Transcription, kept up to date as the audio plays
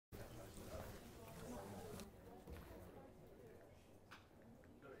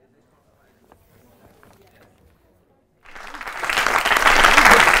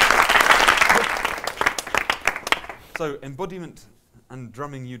So, embodiment and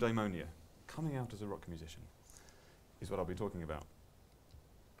drumming eudaimonia, coming out as a rock musician, is what I'll be talking about.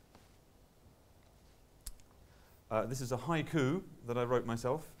 This is a haiku that I wrote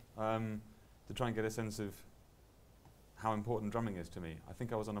myself to try and get a sense of how important drumming is to me. I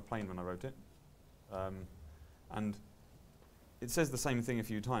think I was on a plane when I wrote it. And it says the same thing a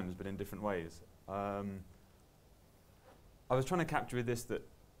few times, but in different ways. I was trying to capture with this that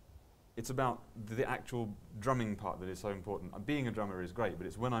it's about the actual drumming part that is so important. Being a drummer is great, but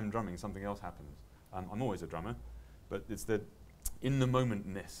it's when I'm drumming, something else happens. I'm always a drummer, but it's the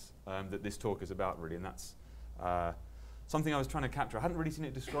in-the-momentness that this talk is about, really, and that's something I was trying to capture. I hadn't really seen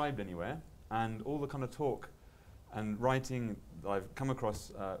it described anywhere, and all the kind of talk and writing that I've come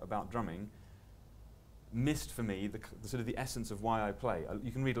across about drumming missed for me the sort of the essence of why I play.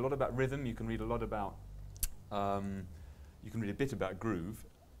 You can read a lot about rhythm, you can read a lot about, you can read a bit about groove,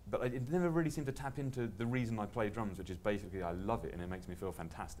 but it never really seemed to tap into the reason I play drums, which is basically I love it and it makes me feel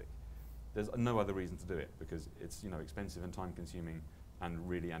fantastic. There's no other reason to do it because it's expensive and time-consuming and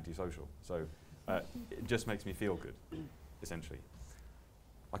really antisocial. So it just makes me feel good, essentially.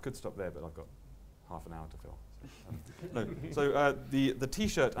 I could stop there, but I've got half an hour to fill. So the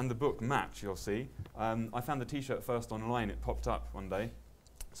T-shirt and the book match, you'll see. I found the T-shirt first online. It popped up one day.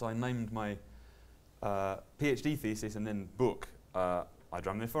 So I named my PhD thesis and then book, I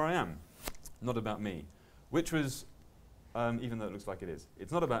Drum Therefore I Am. Not about me. Which was, even though it looks like it is,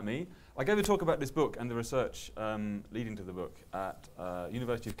 it's not about me. I gave a talk about this book and the research leading to the book at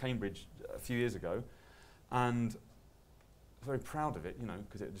University of Cambridge a few years ago. And I was very proud of it,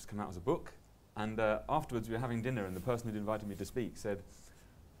 because it had just come out as a book. And afterwards, we were having dinner, and the person who'd invited me to speak said,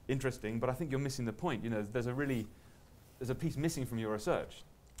 "Interesting, but I think you're missing the point. There's a piece missing from your research."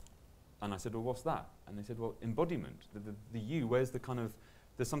 And I said, "Well, what's that?" And they said, "Well, embodiment. The you. Where's the kind of?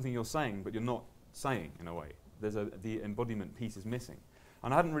 There's something you're saying, but you're not saying in a way. The embodiment piece is missing."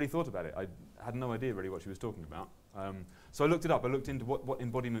 And I hadn't really thought about it. I had no idea really what she was talking about. So I looked it up. I looked into what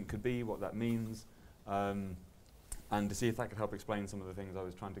embodiment could be, what that means, and to see if that could help explain some of the things I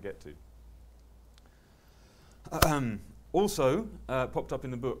was trying to get to. Also, popped up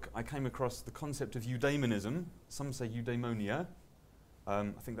in the book, I came across the concept of eudaimonism. Some say eudaimonia.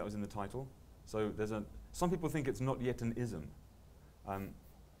 I think that was in the title. So some people think it's not yet an ism.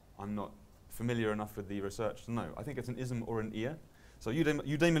 I'm not familiar enough with the research to know. I think it's an ism or an ear. So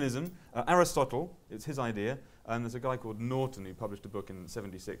eudaimonism, Aristotle, it's his idea. There's a guy called Norton who published a book in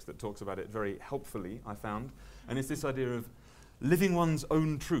 '76 that talks about it very helpfully, I found. And it's this idea of living one's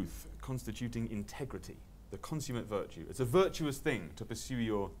own truth, constituting integrity. The consummate virtue. It's a virtuous thing to pursue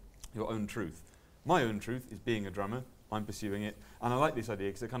your own truth. My own truth is being a drummer. I'm pursuing it. And I like this idea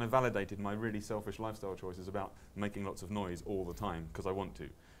because it kind of validated my really selfish lifestyle choices about making lots of noise all the time because I want to.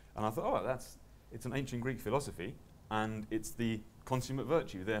 And I thought, oh, it's an ancient Greek philosophy and it's the consummate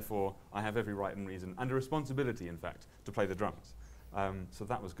virtue. Therefore, I have every right and reason and a responsibility, in fact, to play the drums. So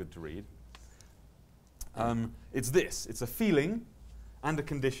that was good to read. It's a feeling and a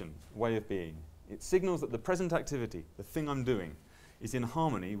condition, way of being. It signals that the present activity, the thing I'm doing, is in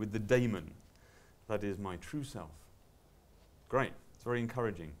harmony with the daemon, that is my true self. Great. It's very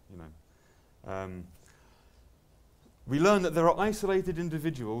encouraging, We learn that there are isolated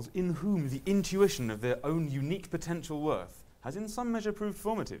individuals in whom the intuition of their own unique potential worth has in some measure proved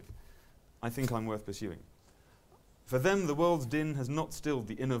formative. I think I'm worth pursuing. For them, the world's din has not stilled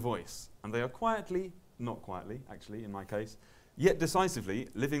the inner voice, and they are quietly, not quietly, actually, in my case, yet decisively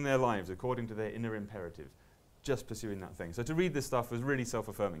living their lives according to their inner imperative, just pursuing that thing. So to read this stuff was really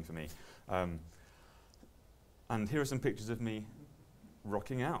self-affirming for me. And here are some pictures of me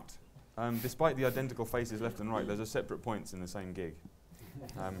rocking out. Despite the identical faces left and right, there's a separate points in the same gig.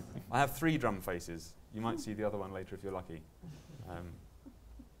 I have 3 drum faces. You might see the other one later if you're lucky.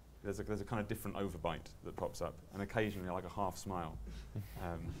 There's a kind of different overbite that pops up, and occasionally like a half smile.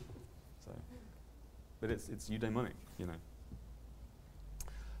 But it's eudaimonic,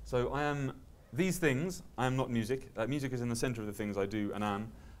 So I am these things. I am not music. Music is in the center of the things I do and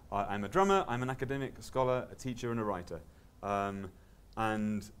am. I'm a drummer, I'm an academic, a scholar, a teacher, and a writer.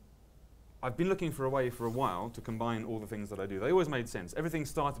 And I've been looking for a way for a while to combine all the things that I do. They always made sense. Everything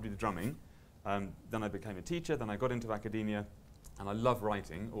started with drumming. Then I became a teacher. Then I got into academia. And I love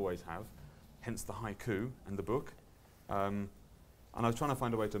writing, always have. Hence the haiku and the book. And I was trying to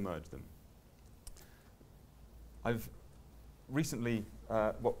find a way to merge them. I've recently,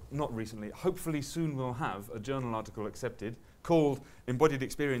 not recently, hopefully soon will have a journal article accepted called Embodied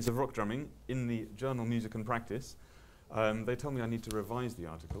Experience of Rock Drumming in the journal Music and Practice. They told me I need to revise the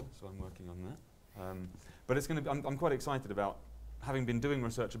article, so I'm working on that. But I'm quite excited about having been doing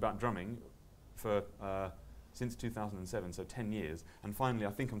research about drumming for since 2007, so 10 years. And finally, I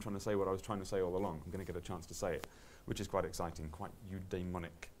think I'm trying to say what I was trying to say all along. I'm going to get a chance to say it, which is quite exciting, quite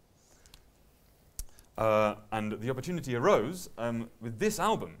eudaimonic. And the opportunity arose with this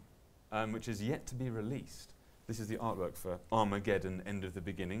album, which is yet to be released. This is the artwork for Armageddon, End of the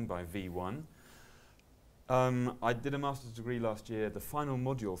Beginning by V1. I did a master's degree last year, the final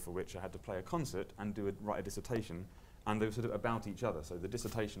module for which I had to play a concert and write a dissertation, and they were sort of about each other. So the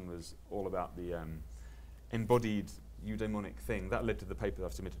dissertation was all about the embodied eudaimonic thing. That led to the paper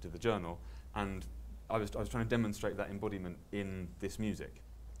I've submitted to the journal, and I was trying to demonstrate that embodiment in this music.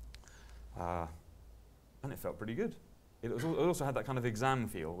 And it felt pretty good. It also had that kind of exam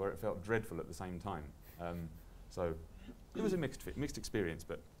feel where it felt dreadful at the same time. So it was a mixed experience,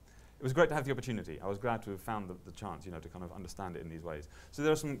 but it was great to have the opportunity. I was glad to have found the chance, to kind of understand it in these ways. So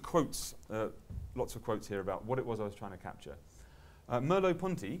there are some quotes, lots of quotes here about what it was I was trying to capture.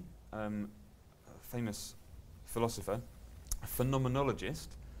 Merleau-Ponty, a famous philosopher, a phenomenologist,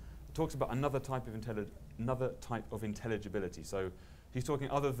 talks about another type of intelligibility. So he's talking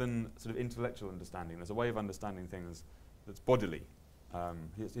other than sort of intellectual understanding. There's a way of understanding things that's bodily.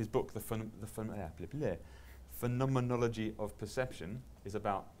 His book, the Phenomenology of Perception, is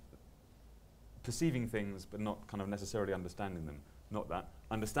about perceiving things but not kind of necessarily understanding them. Not that.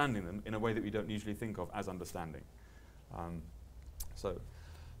 Understanding them in a way that we don't usually think of as understanding.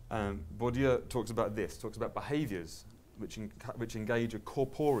 Bourdieu talks about this, talks about behaviours which engage a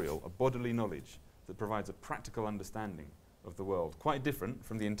corporeal, a bodily knowledge that provides a practical understanding of the world. Quite different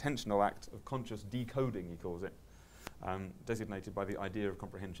from the intentional act of conscious decoding, he calls it, designated by the idea of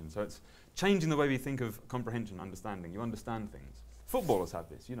comprehension. So it's changing the way we think of comprehension, understanding. You understand things. Footballers have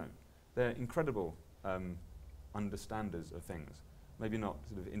this, They're incredible understanders of things. Maybe not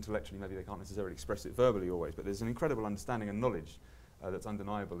sort of intellectually, maybe they can't necessarily express it verbally always, but there's an incredible understanding and knowledge that's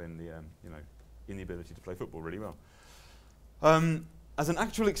undeniable in the, in the ability to play football really well. As an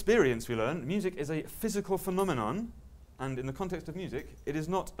actual experience, we learn, music is a physical phenomenon, and in the context of music, it is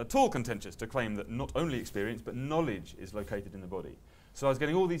not at all contentious to claim that not only experience, but knowledge is located in the body. So I was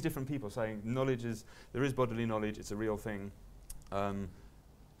getting all these different people saying there is bodily knowledge, it's a real thing.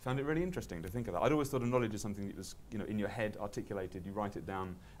 Found it really interesting to think of that. I'd always thought of knowledge as something that was, in your head, articulated, you write it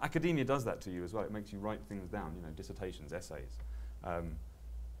down. Academia does that to you as well. It makes you write things down, dissertations, essays.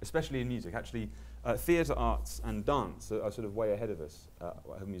 Especially in music. Actually, theatre arts and dance are sort of way ahead of us,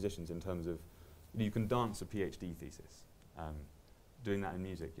 musicians, in terms of, you can dance a PhD thesis. Doing that in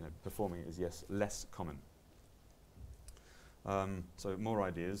music, performing it is, yes, less common. So more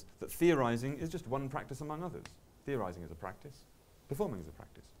ideas, that theorising is just one practice among others. Theorising is a practice. Performing is a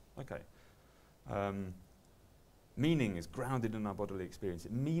practice. Okay. Meaning is grounded in our bodily experience.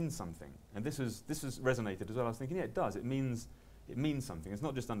 It means something. And this has resonated as well. I was thinking, yeah, it does. It means something. It's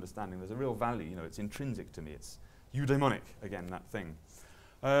not just understanding. There's a real value. It's intrinsic to me. It's eudaimonic, again, that thing.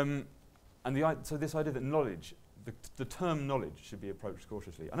 So this idea that knowledge, the term knowledge should be approached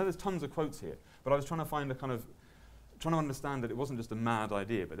cautiously. I know there's tons of quotes here, but I was trying to find trying to understand that it wasn't just a mad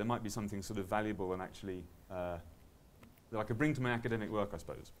idea, but there might be something sort of valuable and actually that I could bring to my academic work, I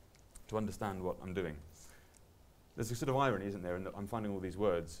suppose, to understand what I'm doing. There's a sort of irony, isn't there, in that I'm finding all these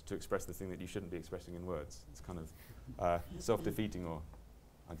words to express the thing that you shouldn't be expressing in words. It's kind of self-defeating, or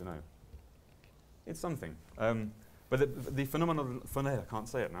I don't know. It's something. But the I can't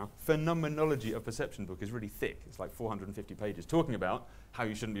say it now, Phenomenology of Perception book is really thick. It's like 450 pages talking about how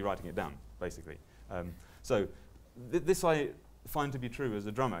you shouldn't be writing it down, basically. This I find to be true as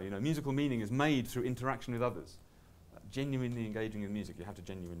a drummer. Musical meaning is made through interaction with others. Genuinely engaging with music, you have to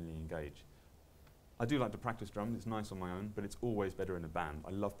genuinely engage. I do like to practice drums, it's nice on my own, but it's always better in a band.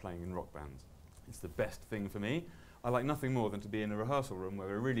 I love playing in rock bands. It's the best thing for me. I like nothing more than to be in a rehearsal room where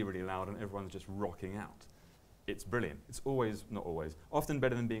we're really, really loud and everyone's just rocking out. It's brilliant. It's always, not always, often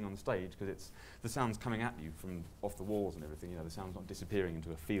better than being on stage because the sound's coming at you from off the walls and everything. The sound's not disappearing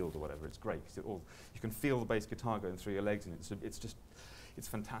into a field or whatever. It's great. You can feel the bass guitar going through your legs, and it's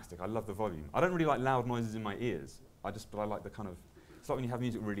fantastic. I love the volume. I don't really like loud noises in my ears. But I like the kind of, it's like when you have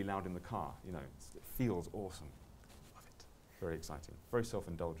music really loud in the car, it feels awesome. Love it. Very exciting. Very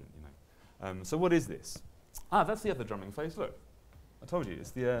self-indulgent, So what is this? That's the other drumming face, look. I told you,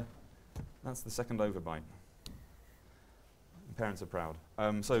 that's the second overbite. Parents are proud.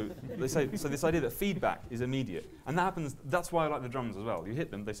 So this idea that feedback is immediate. And that happens, that's why I like the drums as well. You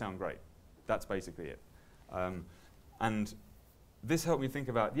hit them, they sound great. That's basically it. And this helped me think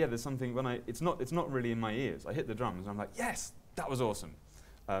about, there's something it's not really in my ears. I hit the drums and I'm like, yes, that was awesome.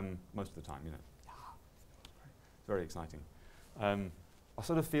 Most of the time, It's very exciting. I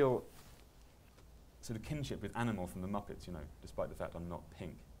sort of feel sort of kinship with Animal from the Muppets, despite the fact I'm not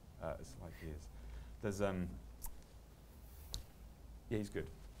pink, as like he is. There's Yeah, he's good.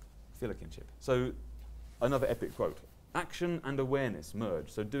 Feel a kinship. So, another epic quote. Action and awareness merge,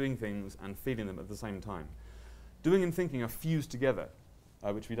 so doing things and feeling them at the same time. Doing and thinking are fused together,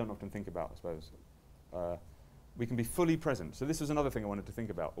 which we don't often think about, I suppose. We can be fully present. So this was another thing I wanted to think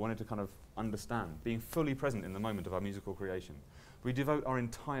about. I wanted to kind of understand, being fully present in the moment of our musical creation. We devote our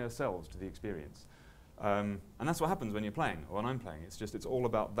entire selves to the experience. And that's what happens when you're playing, or when I'm playing. It's all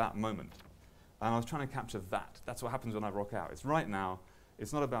about that moment. And I was trying to capture that. That's what happens when I rock out. It's right now.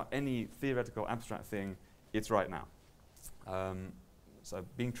 It's not about any theoretical, abstract thing. It's right now. So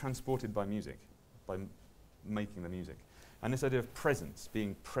being transported by music, by making the music. And this idea of presence,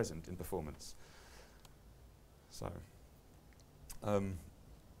 being present in performance. So,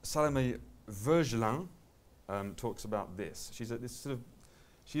 Salome Vergelin talks about this.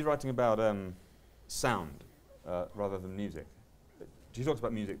 She's writing about sound rather than music. She talks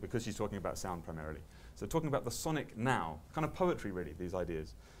about music because she's talking about sound primarily. So talking about the sonic now, kind of poetry really, these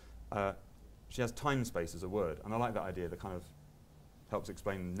ideas. She has time space as a word, and I like that idea that kind of helps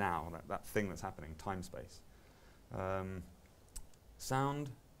explain now, that thing that's happening, time space. Sound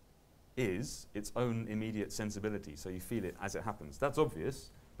is its own immediate sensibility, so you feel it as it happens. That's obvious,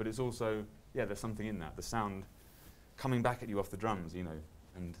 but it's also, yeah, there's something in that. The sound coming back at you off the drums, you know,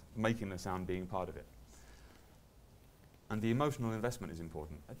 and making the sound being part of it. And the emotional investment is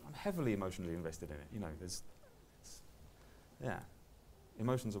important. I'm heavily emotionally invested in it, you know, yeah.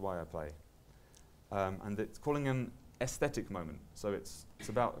 Emotions are why I play. And it's calling an aesthetic moment, so it's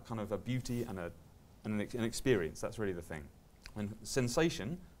about kind of a beauty and an experience. That's really the thing. And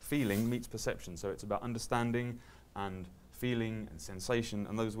sensation, feeling, meets perception, so it's about understanding and feeling and sensation,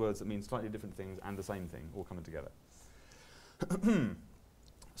 and those words that mean slightly different things and the same thing, all coming together.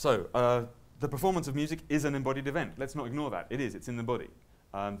 So, the performance of music is an embodied event. Let's not ignore that. It is. It's in the body.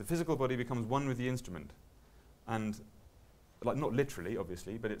 The physical body becomes one with the instrument. And, like, not literally,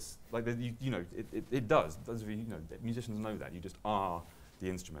 obviously, but it's like, you know, it does. Those of you, you know, musicians know that. You just are the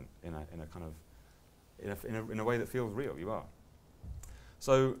instrument in a kind of, in a way that feels real. You are.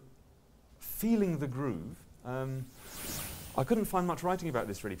 So, feeling the groove, I couldn't find much writing about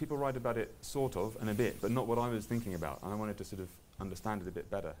this, really. People write about it, sort of, and a bit, but not what I was thinking about. And I wanted to sort of understand it a bit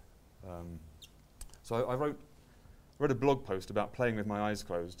better. So I wrote a blog post about playing with my eyes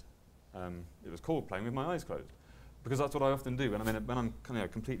closed. It was called Playing with My Eyes Closed, because that's what I often do. When I'm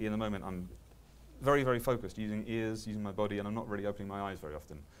completely in the moment, I'm very, very focused, using ears, using my body, and I'm not really opening my eyes very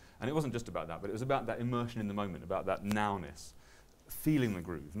often. And it wasn't just about that, but it was about that immersion in the moment, about that nowness, feeling the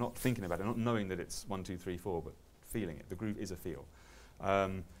groove, not thinking about it, not knowing that it's 1, 2, 3, 4, but feeling it. The groove is a feel.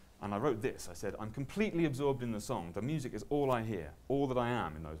 And I wrote this. I said, I'm completely absorbed in the song. The music is all I hear, all that I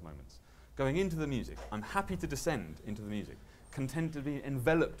am in those moments. Going into the music, I'm happy to descend into the music, content to be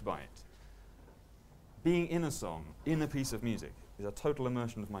enveloped by it. Being in a song, in a piece of music, is a total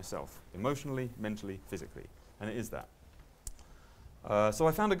immersion of myself, emotionally, mentally, physically, and it is that. So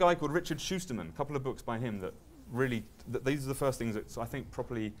I found a guy called Richard Schusterman, a couple of books by him that really, these are the first things that I think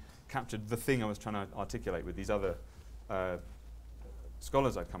properly captured the thing I was trying to articulate with these other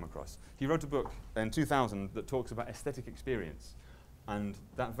scholars I'd come across. He wrote a book in 2000 that talks about aesthetic experience. And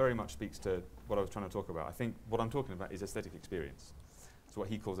that very much speaks to what I was trying to talk about. I think what I'm talking about is aesthetic experience. It's what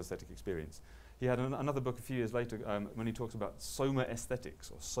he calls aesthetic experience. He had another book a few years later when he talks about soma aesthetics,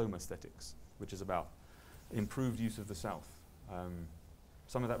 or somasthetics, which is about improved use of the self.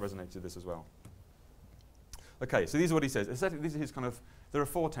 Some of that resonates with this as well. Okay, so these are what he says. These are his kind of, there are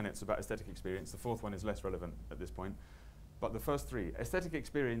 4 tenets about aesthetic experience. The 4th one is less relevant at this point. But the first 3, aesthetic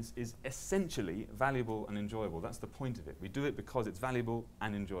experience is essentially valuable and enjoyable. That's the point of it. We do it because it's valuable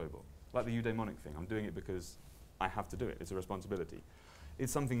and enjoyable. Like the eudaimonic thing. I'm doing it because I have to do it. It's a responsibility.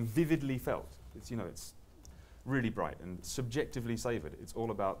 It's something vividly felt. It's, you know, it's really bright and subjectively savoured. It's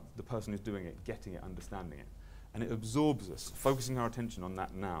all about the person who's doing it, getting it, understanding it. And it absorbs us, focusing our attention on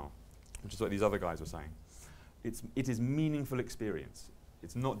that now, which is what these other guys were saying. It is meaningful experience.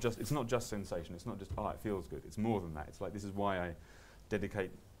 It's not just sensation. It's not just, it feels good. It's more than that. It's like, this is why I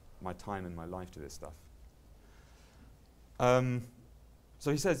dedicate my time and my life to this stuff.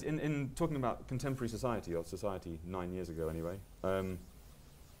 So he says, in talking about contemporary society, or society 9 years ago anyway,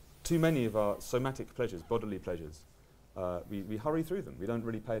 too many of our somatic pleasures, bodily pleasures, we hurry through them. We don't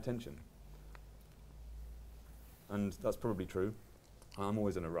really pay attention. And that's probably true. I'm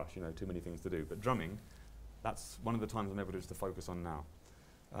always in a rush, you know, too many things to do. But drumming, that's one of the times I'm able just to focus on now.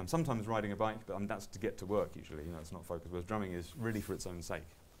 Sometimes riding a bike, but that's to get to work usually, you know, it's not focused, whereas drumming is really for its own sake,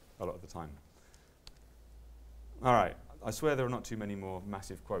 a lot of the time. All right, I swear there are not too many more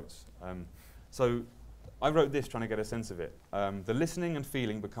massive quotes. So I wrote this trying to get a sense of it. The listening and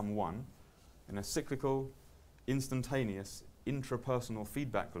feeling become one in a cyclical, instantaneous, intrapersonal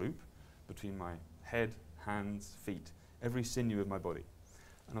feedback loop between my head, hands, feet, every sinew of my body.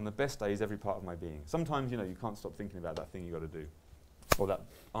 And on the best days, every part of my being. Sometimes, you can't stop thinking about that thing you got to do, or that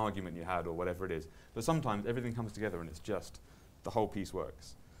argument you had, or whatever it is. But sometimes everything comes together and it's just, the whole piece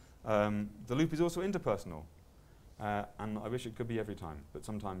works. The loop is also interpersonal. And I wish it could be every time. But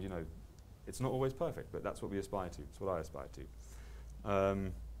sometimes, it's not always perfect, but that's what we aspire to. It's what I aspire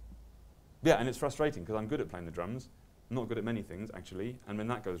to. Yeah, and it's frustrating because I'm good at playing the drums. I'm not good at many things, actually. And when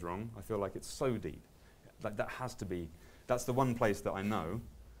that goes wrong, I feel like it's so deep. Like that has to be, that's the one place that I know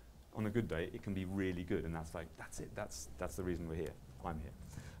on a good day it can be really good. And that's like, that's it. That's the reason we're here. I'm here.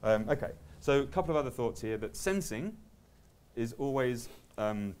 Okay, so a couple of other thoughts here. That sensing is always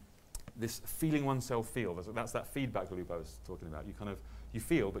this feeling oneself feel. That's that feedback loop I was talking about. You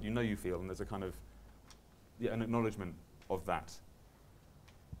feel, but you feel, and there's a kind of, an acknowledgement of that.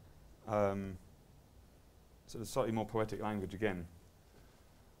 Sort of slightly more poetic language again.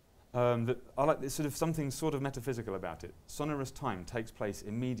 That I like this something sort of metaphysical about it. Sonorous time takes place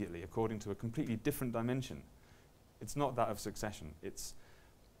immediately according to a completely different dimension. It's not that of succession. It's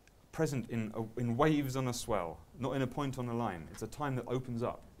present in waves on a swell, not in a point on a line. It's a time that opens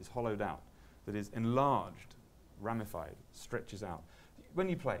up, is hollowed out, that is enlarged, ramified, stretches out. When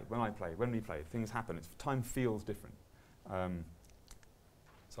we play, things happen. Time feels different.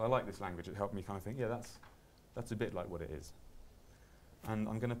 So I like this language. It helped me kind of think, yeah, that's a bit like what it is. And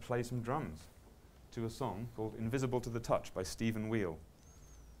I'm going to play some drums to a song called Invisible to the Touch by Stephen Wheel.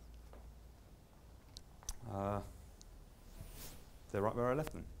 They're right where I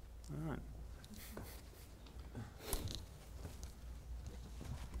left them. All right.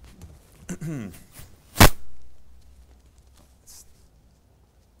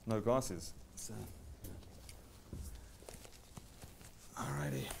 No glasses. So.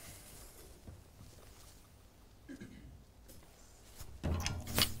 Alrighty.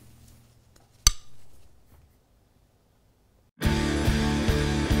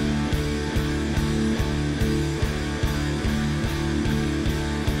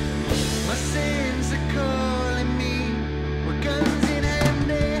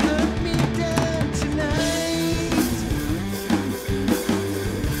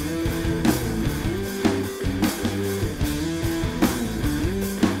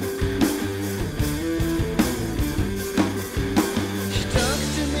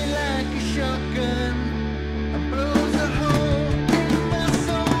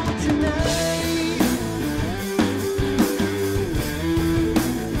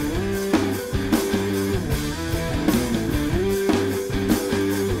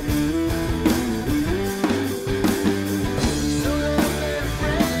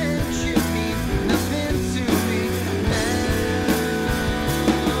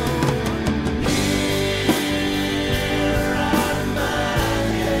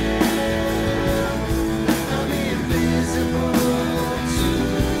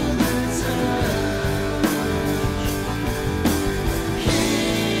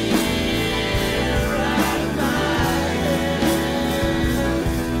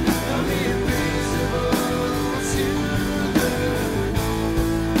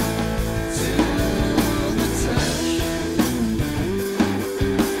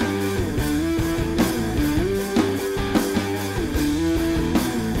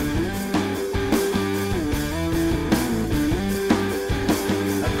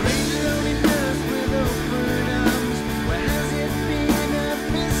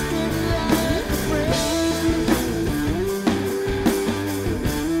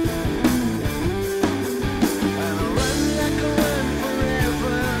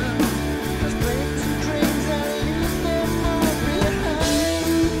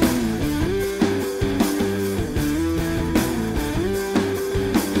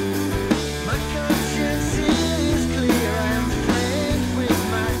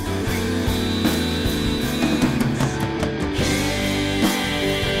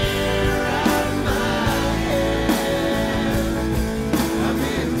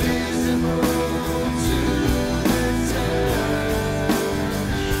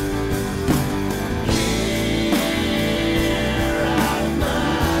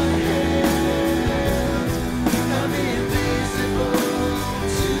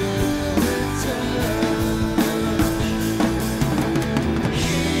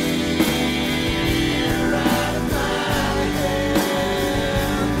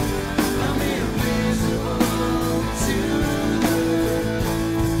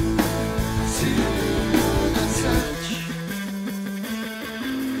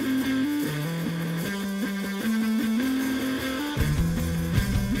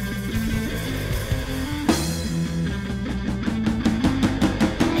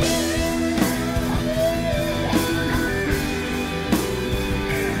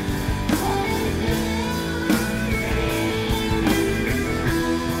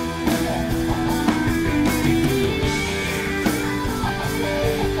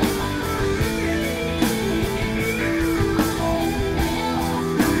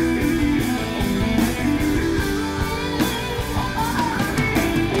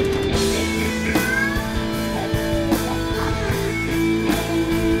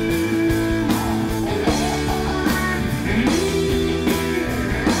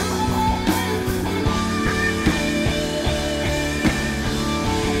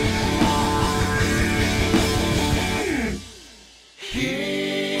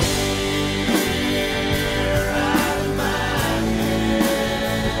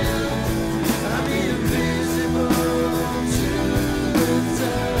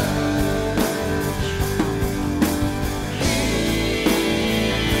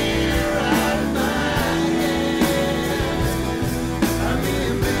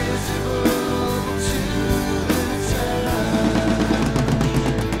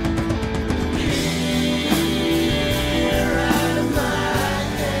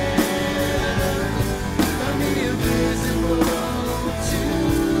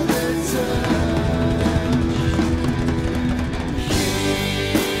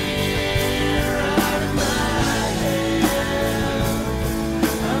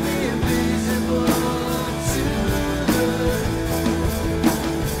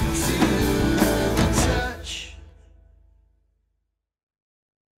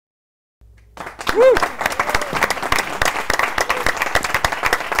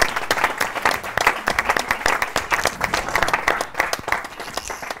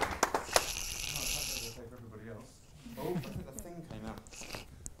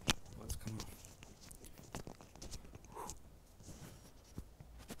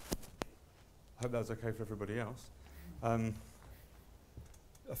 I hope that was okay for everybody else. A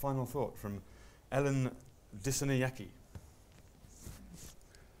final thought from Ellen Dissanayaki.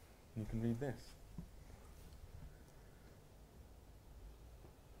 You can read this.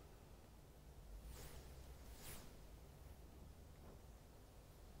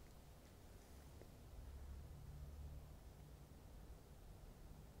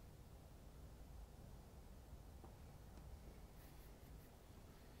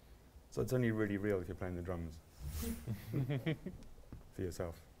 So it's only really real if you're playing the drums. For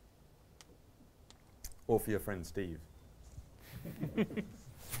yourself. Or for your friend Steve.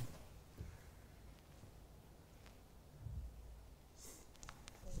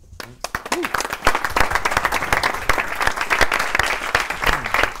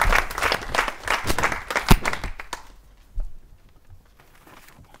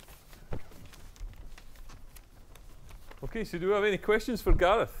 Okay, so do we have any questions for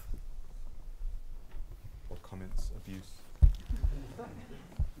Gareth? Or comments, abuse.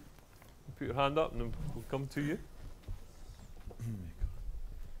 Put your hand up and then we'll come to you. I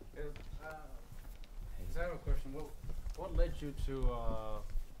have a question. What led you to,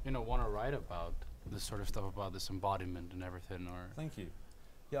 want to write about this sort of stuff, about this embodiment and everything? Or Thank you.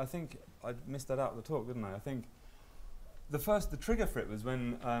 Yeah, I think I missed that out of the talk, didn't I? I think the trigger for it was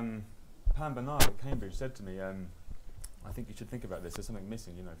when Pam Bernard at Cambridge said to me, I think you should think about this. There's something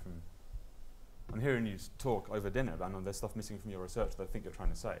missing, from... I'm hearing you talk over dinner, and there's stuff missing from your research that I think you're trying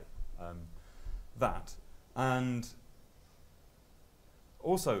to say. That. And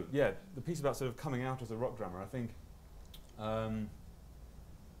also, yeah, the piece about sort of coming out as a rock drummer, I think... I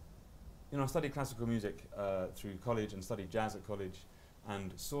studied classical music through college and studied jazz at college,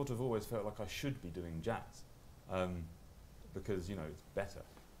 and sort of always felt like I should be doing jazz because, it's better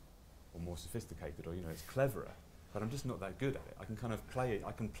or more sophisticated or, it's cleverer. But I'm just not that good at it. I can kind of play it,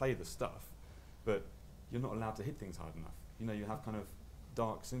 I can play the stuff, but you're not allowed to hit things hard enough. You have kind of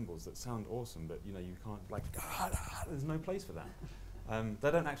dark cymbals that sound awesome, but you can't there's no place for that.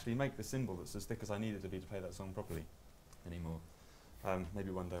 They don't actually make the cymbal that's as thick as I need it to be to play that song properly anymore. Maybe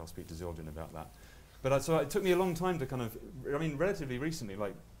one day I'll speak to Zildjian about that. But so it took me a long time to kind of, relatively recently,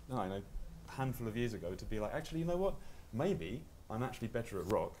 a handful of years ago, to be like, actually, you know what? Maybe I'm actually better at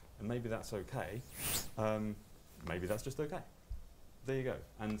rock, and maybe that's okay. Maybe that's just okay. There you go.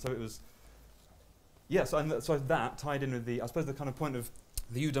 And so it was, yeah, so that tied in with the, I suppose the kind of point of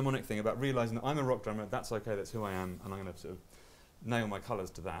the eudaimonic thing about realizing that I'm a rock drummer, that's okay, that's who I am, and I'm going to sort of nail my colours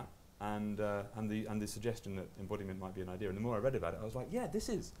to that. And the suggestion that embodiment might be an idea. And the more I read about it, I was like, yeah, this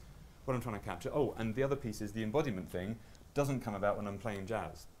is what I'm trying to capture. Oh, and the other piece is the embodiment thing doesn't come about when I'm playing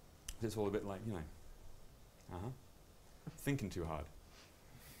jazz. It's all a bit like, thinking too hard.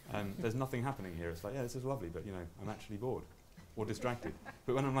 There's nothing happening here. It's like, yeah, this is lovely, but I'm actually bored or distracted.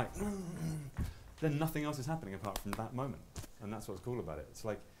 But when I'm like, then nothing else is happening apart from that moment. And that's what's cool about it. It's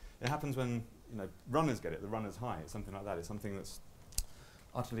like, it happens when, runners get it, the runner's high. It's something like that. It's something that's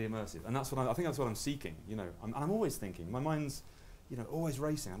utterly immersive. And that's what I think that's what I'm seeking. I'm always thinking. My mind's, always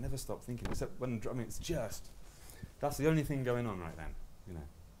racing. I never stop thinking, except when it's just, that's the only thing going on right then,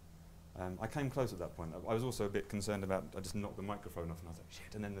 I came close at that point. I was also a bit concerned about, I just knocked the microphone off and I was like,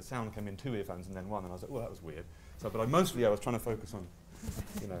 shit, and then the sound came in 2 earphones and then 1, and I was like, well, that was weird. So, but mostly I was trying to focus on,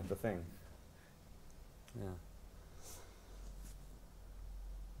 the thing. Yeah.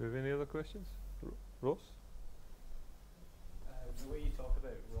 Do we have any other questions? Ross? The way you talk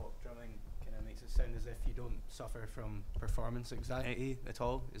about rock drumming kind of makes it sound as if you don't suffer from performance anxiety at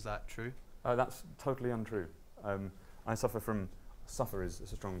all. Is that true? That's totally untrue. I suffer from, suffer is a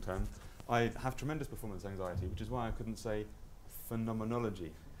strong term. I have tremendous performance anxiety, which is why I couldn't say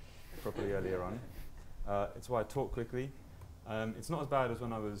phenomenology properly earlier on. It's why I talk quickly. It's not as bad as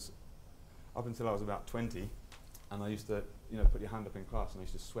when I was, up until I was about 20, and I used to, put your hand up in class, and I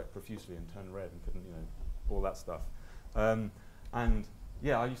used to sweat profusely and turn red and couldn't, all that stuff. And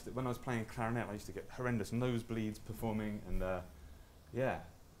yeah, I used to, when I was playing clarinet, I used to get horrendous nosebleeds performing, and yeah.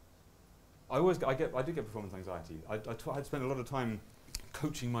 I did get performance anxiety. I'd spent a lot of time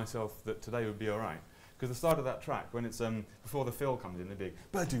coaching myself that today would be all right. Because the start of that track, when it's before the fill comes in, the big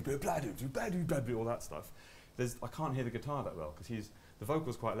all that stuff, I can't hear the guitar that well, because the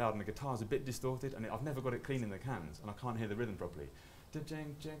vocal's quite loud and the guitar's a bit distorted, and I've never got it clean in the cans, and I can't hear the rhythm properly.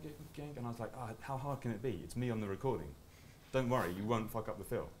 And I was like, how hard can it be? It's me on the recording. Don't worry, you won't fuck up the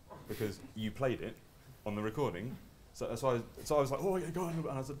fill, because you played it on the recording. So I was like, oh yeah, go on.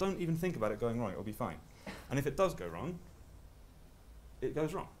 And I said, don't even think about it going wrong, it'll be fine. And if it does go wrong, it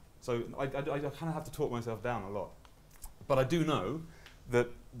goes wrong. So I kind of have to talk myself down a lot. But I do know that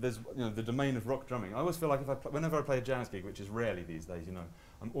there's the domain of rock drumming. I always feel like whenever I play a jazz gig, which is rarely these days,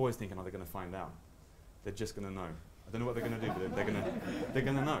 I'm always thinking, oh, they're going to find out. They're just going to know. I don't know what they're going to do, but they're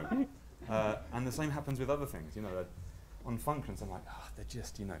going to know. And the same happens with other things. On functions, I'm like, oh, they're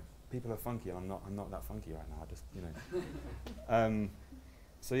just, people are funky, and I'm not that funky right now. I just,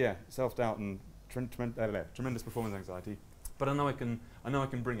 so yeah, self-doubt and tremendous performance anxiety. But I know I can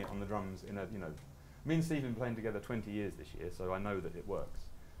bring it on the drums in a, me and Steve have been playing together 20 years this year, so I know that it works.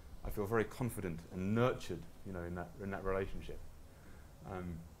 I feel very confident and nurtured, in that relationship.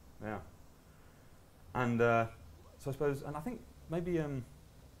 Yeah. And so I suppose, and I think maybe I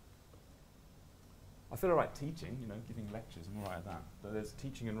feel alright teaching, giving lectures. I'm alright at that. But there's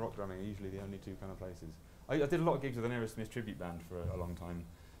teaching and rock drumming are usually the only two kind of places. I did a lot of gigs with an Aerosmith tribute band for a long time,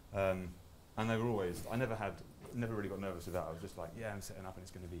 and they were always. I never really got nervous with that. I was just like, yeah, I'm setting up and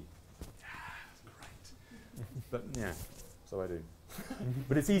it's going to be. But yeah, so I do.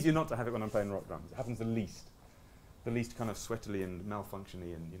 But it's easier not to have it when I'm playing rock drums. It happens the least kind of sweatily and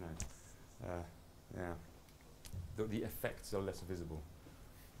malfunctiony, and yeah. The effects are less visible.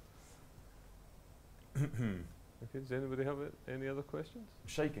 Okay, does anybody have any other questions? I'm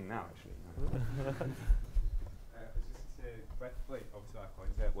shaking now, actually. I was just going to say, with obviously that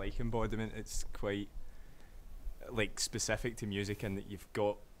concept, like embodiment, it's quite specific to music in that you've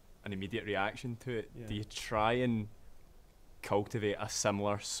got an immediate reaction to it. Yeah. Do you try and cultivate a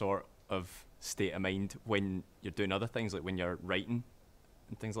similar sort of state of mind when you're doing other things, like when you're writing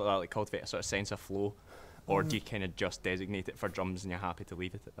and things like that, like cultivate a sort of sense of flow? Or do you kind of just designate it for drums and you're happy to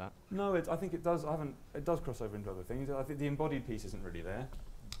leave it at that? No, I think it does. It does cross over into other things. I think the embodied piece isn't really there,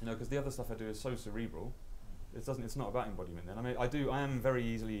 because the other stuff I do is so cerebral. It's not about embodiment. Then I am very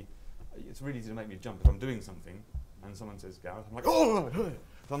easily. It's really easy to make me jump if I'm doing something, and someone says Gareth, I'm like, oh!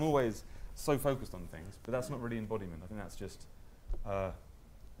 So I'm always so focused on things, but that's not really embodiment. I think that's just.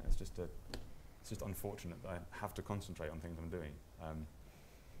 It's just unfortunate that I have to concentrate on things I'm doing.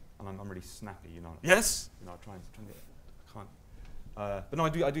 And I'm really snappy, Yes, I try and get. I can't. But no, I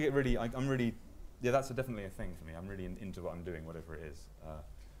do get really. I'm really. Yeah, that's definitely a thing for me. I'm really into what I'm doing, whatever it is.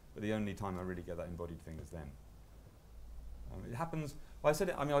 But the only time I really get that embodied thing is then. It happens. Well, I said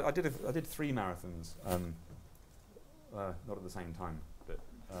it. I mean, I did 3 marathons. Not at the same time, but.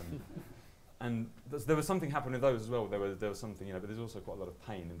 And there was something happening with those as well. There was something, but there's also quite a lot of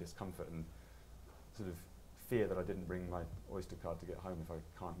pain and discomfort and sort of fear that I didn't bring my Oyster card to get home if I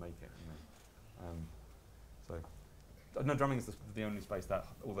can't make it. So, no, drumming is the only space that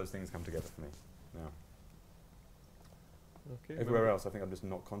all those things come together for me now. Okay. Everywhere else, I think I'm just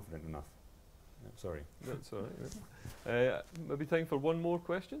not confident enough. Yeah, sorry. That's all right. Maybe time for one more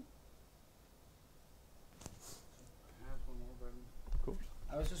question. Of course.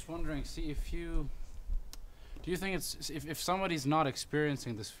 I was just wondering, do you think it's if somebody's not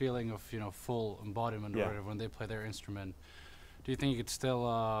experiencing this feeling of full embodiment or whatever when they play their instrument, do you think you could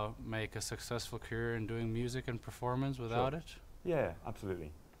still make a successful career in doing music and performance without it? Yeah,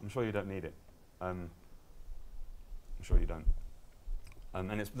 absolutely. I'm sure you don't need it. I'm sure you don't.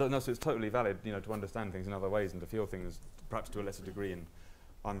 And so it's totally valid, to understand things in other ways and to feel things perhaps to a lesser degree. And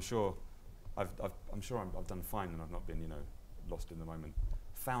I'm sure I've done fine and I've not been lost in the moment,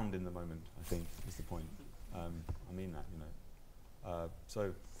 found in the moment. I think is the point. I mean that,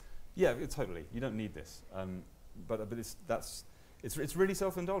 so, yeah, totally. You don't need this, but it's really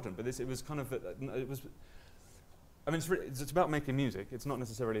self-indulgent. But it was kind of it was. I mean, it's about making music. It's not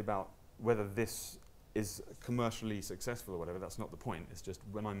necessarily about whether this is commercially successful or whatever. That's not the point. It's just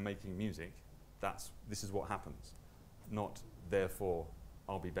when I'm making music, this is what happens. Not therefore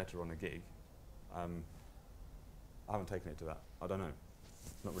I'll be better on a gig. I haven't taken it to that. I don't know.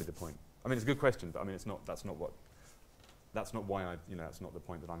 Not really the point. I mean, it's a good question, but I mean, that's not why that's not the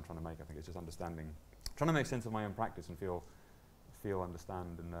point that I'm trying to make. I think it's just understanding, trying to make sense of my own practice and feel,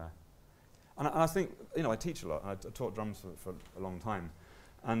 understand, and I think, I teach a lot. I taught drums for a long time,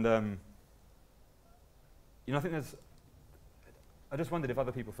 and I think I just wondered if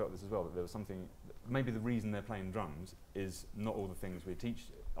other people felt this as well, that there was something, maybe the reason they're playing drums is not all the things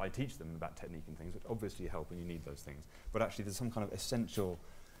I teach them about technique and things, which obviously help and you need those things, but actually there's some kind of essential,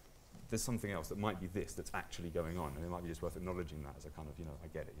 there's something else that might be this that's actually going on, and it might be just worth acknowledging that as a kind of, I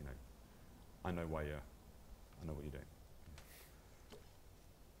get it, I know what you're doing.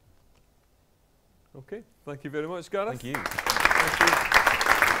 Okay, thank you very much, Gareth. Thank you. Thank you.